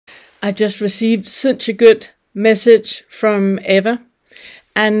I just received such a good message from Eva,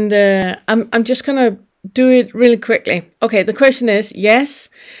 and I'm just gonna do it really quickly. Okay, the question is, yes,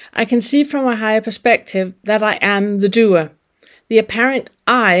 I can see from a higher perspective that I am the doer. The apparent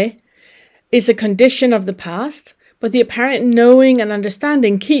I is a condition of the past, but the apparent knowing and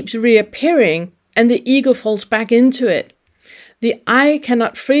understanding keeps reappearing, and the ego falls back into it. The I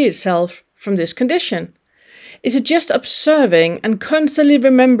cannot free itself from this condition. Is it just observing and constantly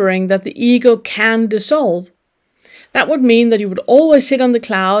remembering that the ego can dissolve? That would mean that you would always sit on the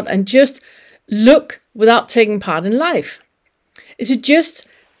cloud and just look without taking part in life. Is it just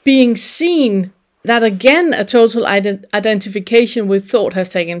being seen that again a total identification with thought has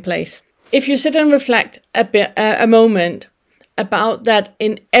taken place? If you sit and reflect a moment about that,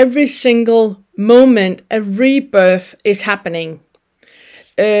 in every single moment a rebirth is happening.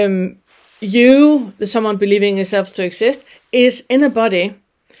 You, the someone believing yourself to exist, is in a body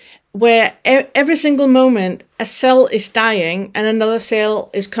where every single moment a cell is dying and another cell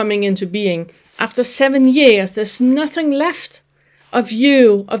is coming into being. After 7 years, there's nothing left of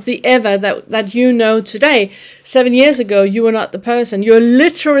you, of the Eva that you know today. 7 years ago, you were not the person. You're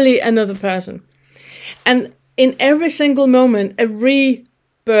literally another person. And in every single moment, a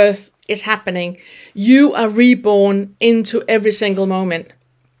rebirth is happening. You are reborn into every single moment.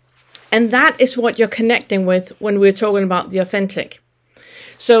 And that is what you're connecting with when we're talking about the authentic.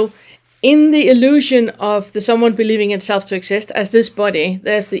 So in the illusion of the someone believing itself to exist as this body,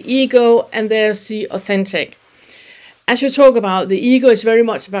 there's the ego and there's the authentic. As you talk about, the ego is very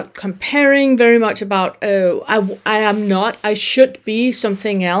much about comparing, very much about, oh, I am not, I should be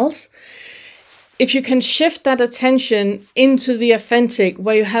something else. If you can shift that attention into the authentic,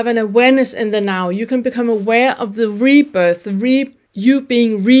 where you have an awareness in the now, you can become aware of the rebirth, you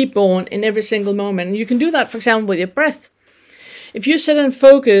being reborn in every single moment. And you can do that, for example, with your breath. If you sit and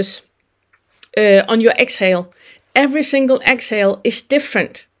focus on your exhale, every single exhale is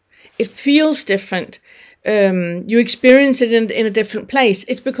different. It feels different. You experience it in a different place.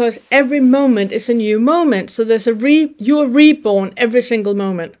 It's because every moment is a new moment. So there's you are reborn every single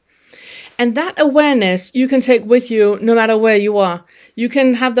moment. And that awareness you can take with you no matter where you are. You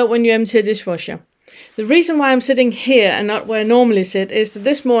can have that when you empty a dishwasher. The reason why I'm sitting here and not where I normally sit is that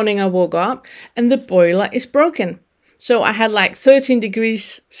this morning I woke up and the boiler is broken. So I had like 13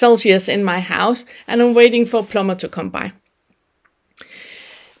 degrees Celsius in my house and I'm waiting for a plumber to come by.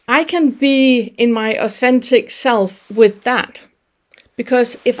 I can be in my authentic self with that.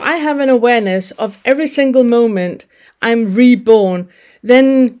 Because if I have an awareness of every single moment I'm reborn,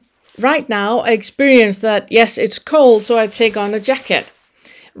 then right now I experience that, yes, it's cold, so I take on a jacket.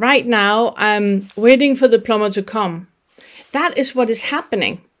 Right now, I'm waiting for the plumber to come. That is what is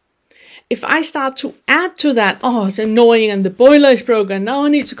happening. If I start to add to that, oh, it's annoying and the boiler is broken, now I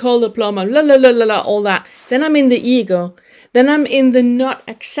need to call the plumber, la la la la la, all that, then I'm in the ego. Then I'm in the not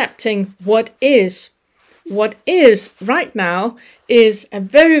accepting what is. What is right now is a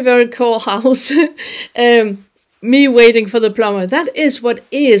very, very cold house. Me waiting for the plumber. That is what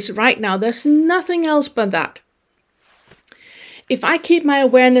is right now. There's nothing else but that. If I keep my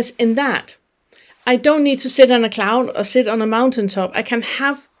awareness in that, I don't need to sit on a cloud or sit on a mountaintop. I can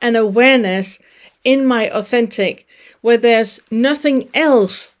have an awareness in my authentic where there's nothing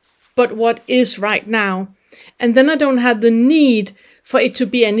else but what is right now. And then I don't have the need for it to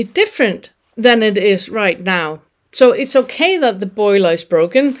be any different than it is right now. So it's okay that the boiler is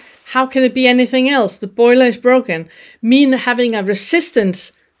broken. How can it be anything else? The boiler is broken. Me having a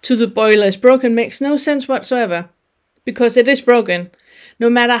resistance to the boiler is broken makes no sense whatsoever. Because it is broken. No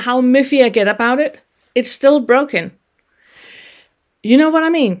matter how miffy I get about it, it's still broken. You know what I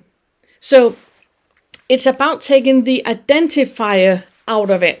mean? So it's about taking the identifier out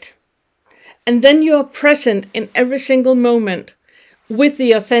of it. And then you're present in every single moment with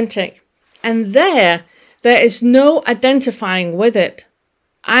the authentic. And there is no identifying with it.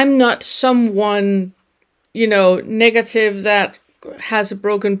 I'm not someone, negative that has a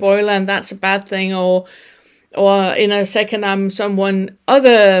broken boiler and that's a bad thing, or in a second I'm someone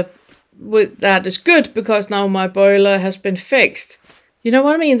other with that is good because now my boiler has been fixed. You know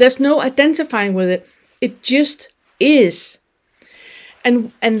what I mean? There's no identifying with it. It just is.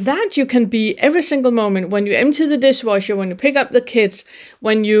 And that you can be every single moment, when you empty the dishwasher, when you pick up the kids,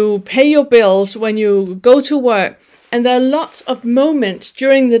 when you pay your bills, when you go to work. And there are lots of moments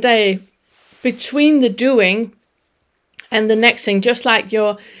during the day between the doing and the next thing, just like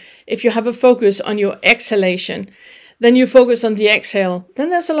if you have a focus on your exhalation, then you focus on the exhale.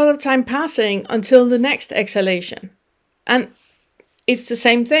 Then there's a lot of time passing until the next exhalation. And it's the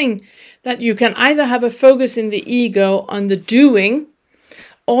same thing, that you can either have a focus in the ego on the doing,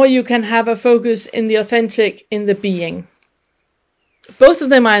 or you can have a focus in the authentic, in the being. Both of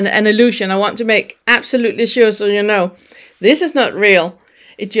them are an illusion. I want to make absolutely sure, so you know. This is not real.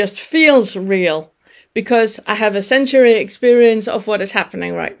 It just feels real because I have a sensory experience of what is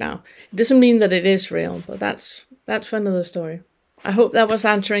happening right now. It doesn't mean that it is real, but that's for another story. I hope that was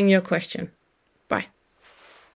answering your question.